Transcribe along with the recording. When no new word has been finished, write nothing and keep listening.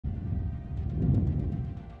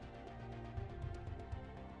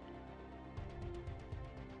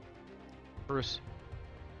Bruce.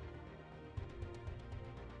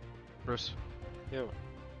 Bruce. Yo.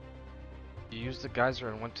 You used the geyser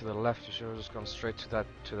and went to the left. You should have just gone straight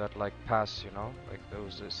to that like pass, you know? Like there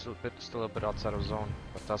was still a bit outside of zone,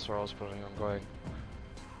 but that's where I was planning on going.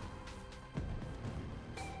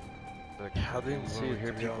 Like, I didn't see we it hear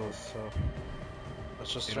to be people, honest, so I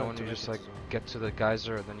was just you know, trying when to you make just it like so. get to the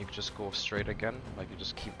geyser and then you just go straight again. Like you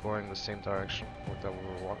just keep going the same direction that we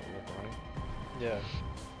were running. Yeah.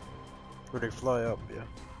 Where they fly up, yeah.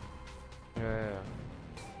 Yeah.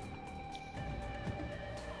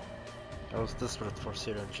 I was desperate for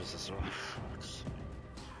syringes as well. Yeah.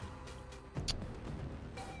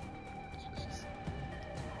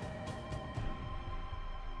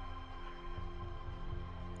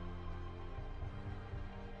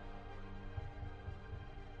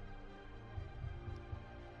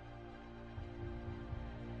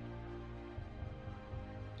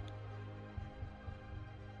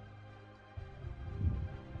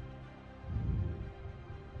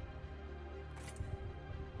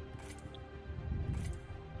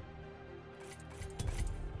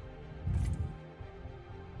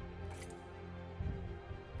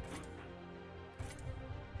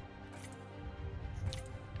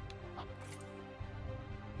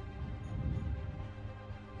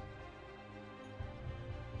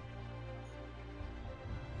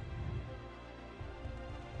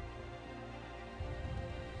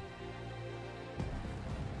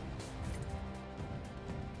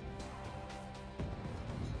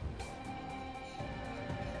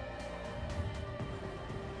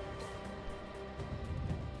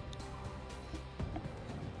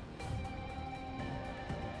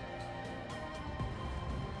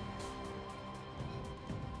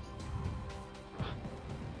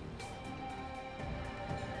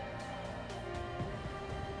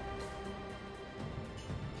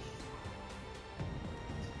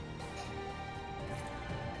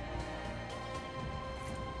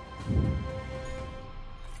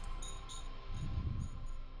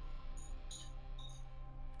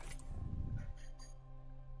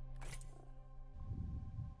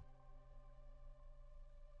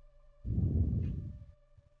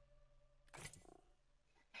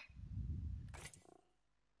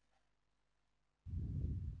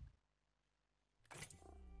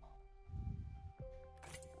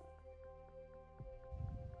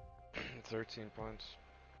 13 points.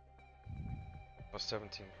 Or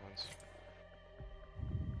 17 points.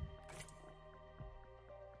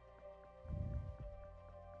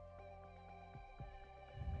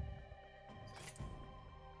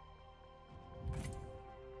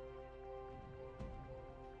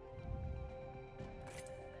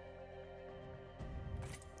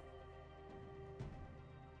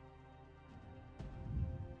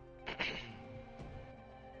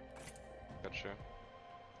 Gotcha.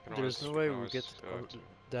 There's no way we always, get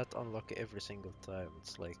that unlucky every single time.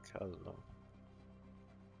 It's like, I don't know.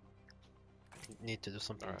 Need to do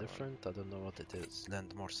something Alright, different. I don't know what it is.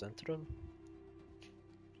 Land more central.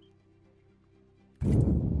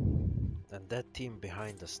 And that team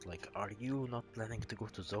behind us, like, are you not planning to go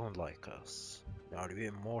to zone like us? Are you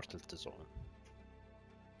immortal to zone?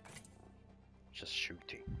 Just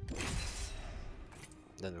shooting.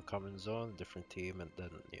 Then we come in zone, different team, and then,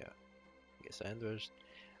 yeah. I guess Anders.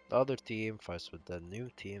 The other team fights with the new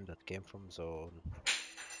team that came from zone.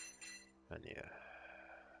 And yeah.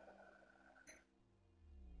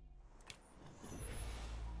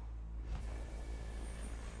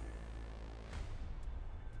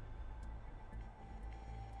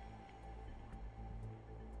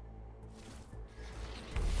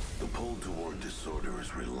 The pull toward disorder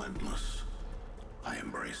is relentless. I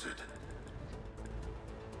embrace it.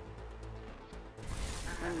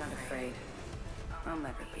 I'm not afraid. I'll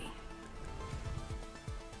never be.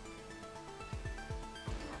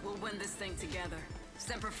 We'll win this thing together.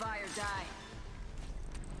 Semper Fi or die.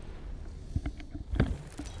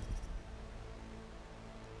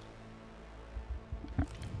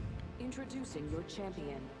 Introducing your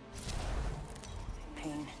champion.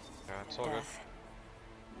 Pain. Yeah, it's all Death.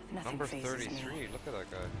 Nothing Number phases 33, me. look at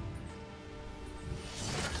that guy.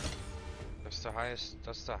 That's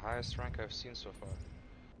the highest rank I've seen so far.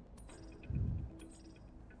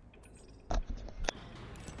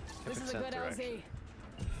 This is a good LZ.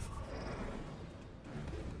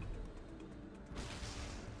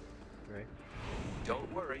 Right.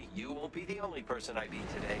 Don't worry, you won't be the only person I beat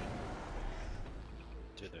today.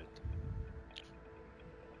 Did it.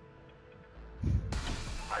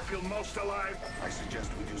 I feel most alive. I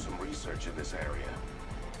suggest we do some research in this area.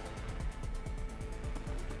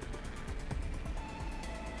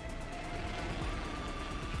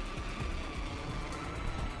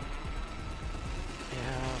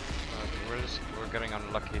 getting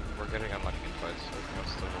unlucky. We're getting unlucky in fights. I think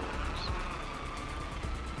that's the whole.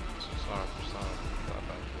 It's not that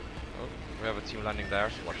bad. Oh, we have a team landing there,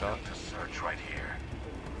 so watch out. To search right here.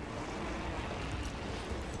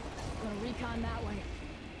 Gonna recon that way.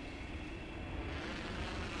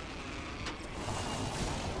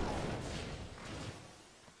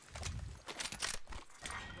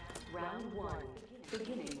 Round 1.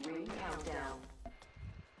 Beginning ring countdown.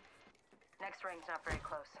 Next ring's not very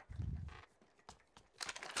close.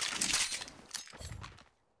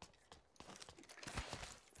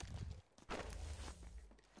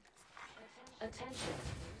 Attention.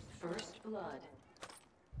 First blood.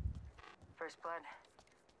 First blood.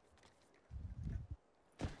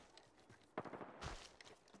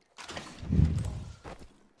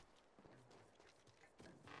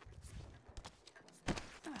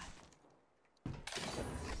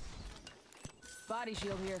 Body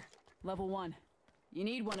shield here. Level 1. You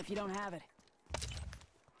need one if you don't have it.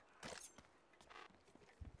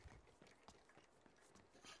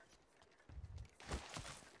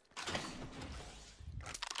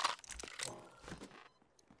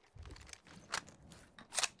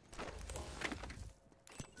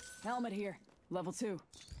 Helmet here. Level 2.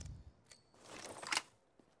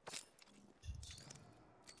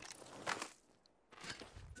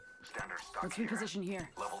 Standard stock Let's here. reposition here.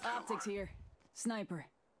 Level 2. Optics here. Sniper.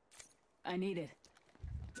 I need it.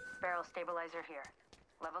 Barrel stabilizer here.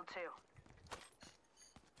 Level 2.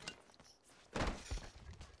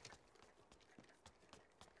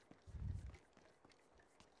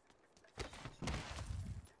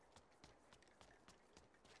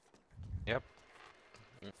 Yep.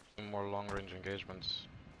 More long-range engagements.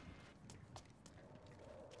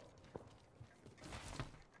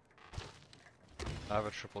 I have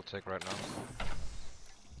a triple take right now.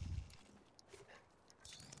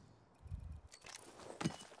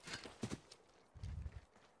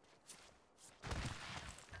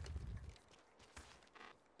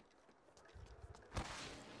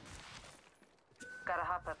 Gotta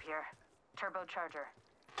hop up here. Turbocharger.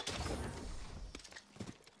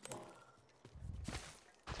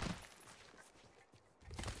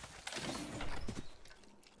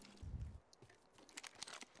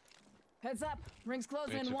 Heads up. Rings We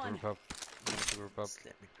closing need in to 1. group up. We need to group up. Just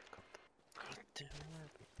let me pick up the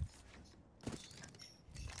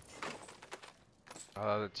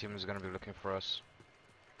goddamn The team is gonna be looking for us.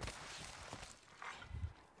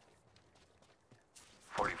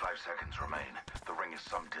 45 seconds remain. The ring is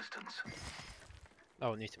some distance.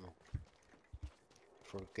 Oh, need to move.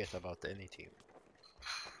 Forget about any team.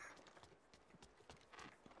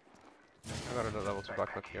 I got a level 2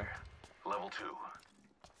 backpack here. Level 2.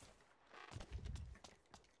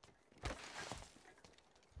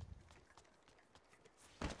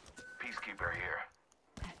 Peacekeeper here.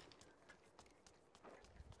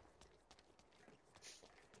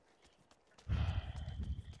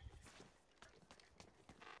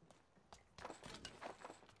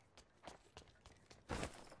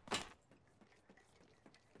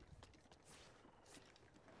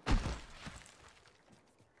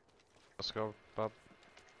 Let's go, Bob.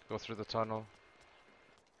 Go through the tunnel.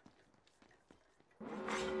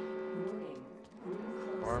 Warning.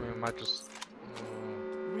 Or we might just...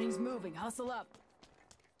 Rings moving. Hustle up.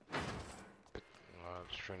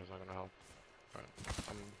 this train is not gonna help. Alright,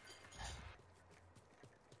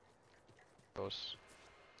 close.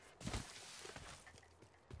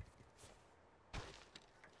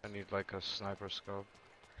 I need like a sniper scope.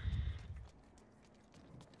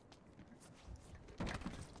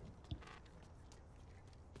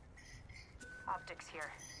 Optics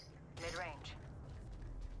here. Mid-range.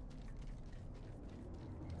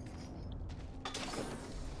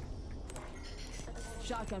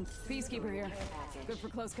 Shotgun. Peacekeeper here. Good for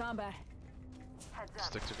close combat. Heads up.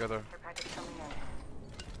 Stick together. Care package coming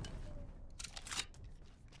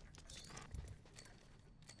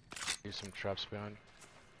in. Use some traps behind.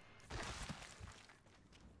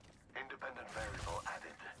 Independent variable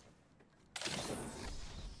added.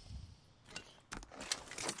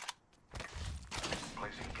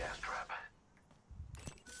 Placing gas trap.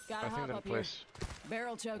 Gotta I think hop that up here. place.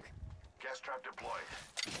 Barrel choke. Gas trap deployed.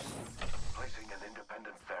 Placing an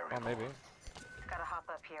independent variable. Oh, maybe. Gotta hop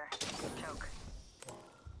up here. Choke.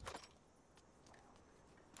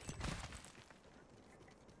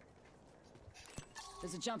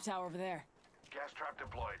 There's a jump tower over there. Gas trap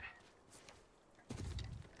deployed.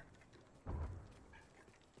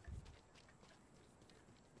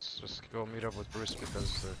 Let's just go meet up with Bruce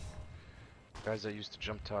because the guys that used the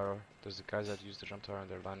jump tower, there's the guys that use the jump tower and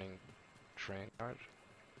they're landing train yard.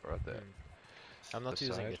 Right there. I'm not the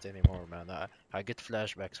using side. it anymore, man. I get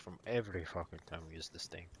flashbacks from every fucking time we use this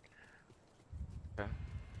thing. Okay.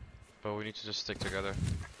 But we need to just stick together.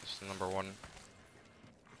 It's number one.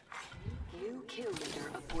 New kill leader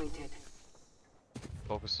appointed.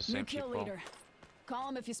 Focus the New same kill people. leader. Call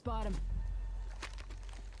him if you spot him.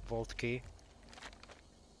 Vault key.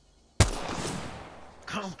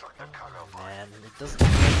 Come on, man. It doesn't take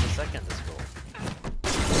a second, this goal.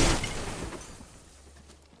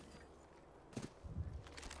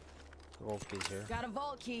 Vault key's here. Got a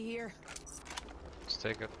vault key here. Let's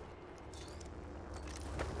take it.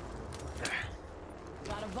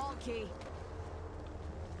 Got a vault key.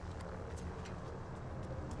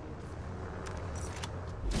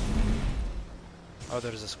 Oh,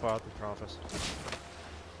 there's a squad in front of us.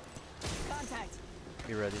 Contact.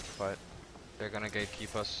 Be ready to fight. They're gonna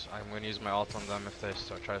gatekeep us. I'm gonna use my ult on them if they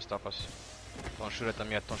try to stop us. Don't shoot at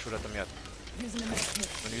them yet. Don't shoot at them yet. Using a med kit.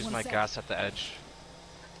 I'm gonna use One my sec. gas at the edge.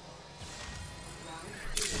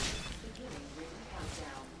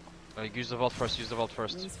 Use the vault first. Use the vault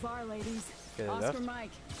first. Rings far, ladies. Okay, Oscar left.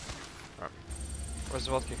 Mike. Where's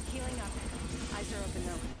the vault key? Healing up. Eyes are open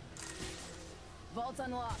though. Vault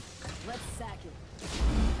unlocked. Let's sack it.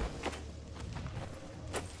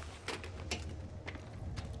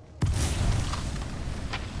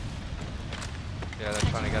 Yeah, they're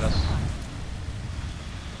trying to get us.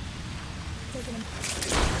 Taking him.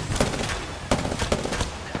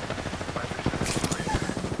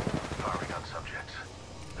 Firing on subjects.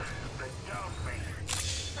 They downed me.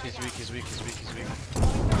 He's weak. He's weak. He's weak. He's weak.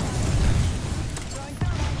 Throwing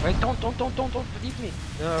thermite. Wait! Don't leave me.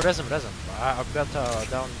 No, res him. I've got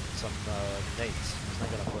down some nades. He's not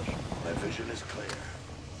gonna push. My vision is clear.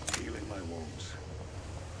 Healing my wounds.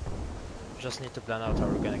 Just need to plan out how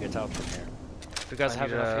we're gonna get out from here. If you guys I have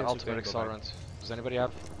need enough heals, we ultimate can go back. accelerant. Does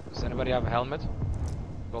anybody have a helmet?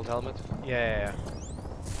 Gold helmet? Yeah.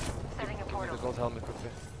 Setting a Give me portal. the gold helmet quickly.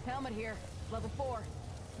 Helmet here. Level 4.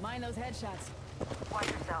 Mind those headshots. Watch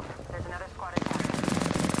yourself. There's another squad attack.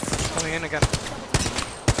 He's coming in again.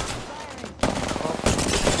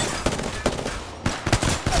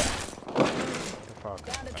 Firing. Fuck.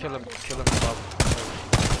 Down to Kill him. target. Kill him above.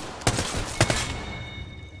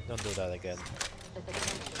 Don't do that again.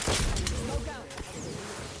 Smoke out.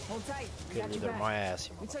 Hold tight. We Kill got your leader, back. my ass,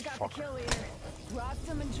 you We took out the motherfucker. kill leader. Rocked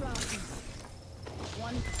him and dropped him.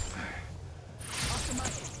 One. Off the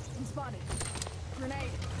mark. Been spotted.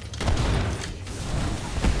 Grenade.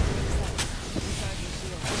 Recharging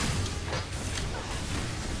shield.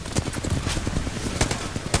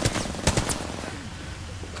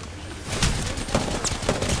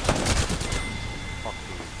 Fuck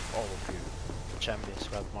you, all of you. Champions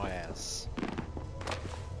got my ass.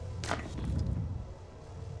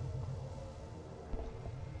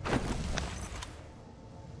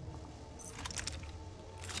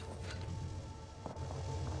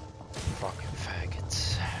 Fucking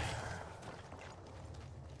faggots.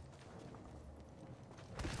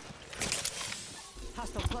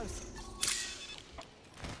 Hostile close.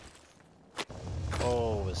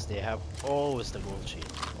 Always, they have always the gold sheet.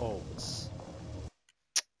 Always.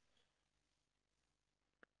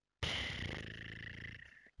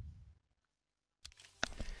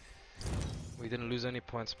 We didn't lose any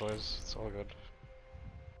points, boys. It's all good.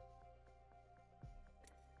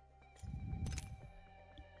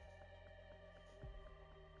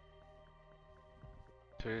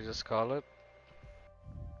 Should we just call it?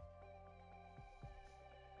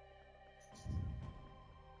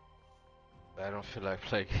 I don't feel like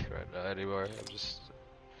playing right now anymore. I'm just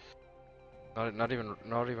not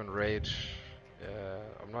even rage. Yeah,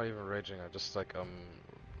 I'm not even raging. I just like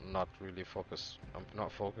not really focused. I'm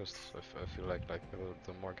not focused. I feel like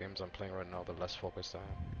the more games I'm playing right now, the less focused I am.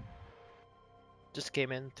 Just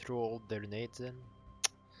came in, threw all their nades in.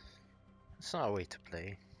 It's not a way to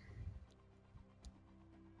play.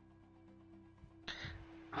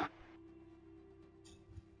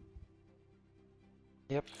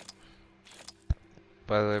 Yep.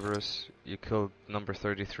 By the way, Bruce, you killed number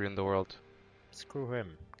 33 in the world. Screw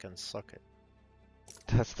him, can suck it.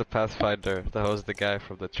 That's the Pathfinder. That was the guy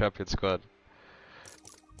from the champion squad.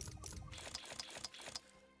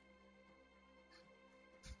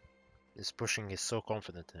 He's pushing, he's so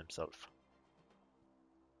confident in himself.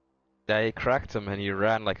 Yeah, he cracked him and he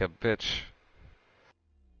ran like a bitch.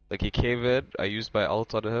 Like he came in, I used my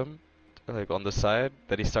ult on him, like on the side.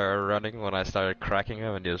 Then he started running when I started cracking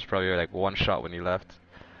him, and he was probably like one shot when he left.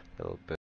 Little bitch.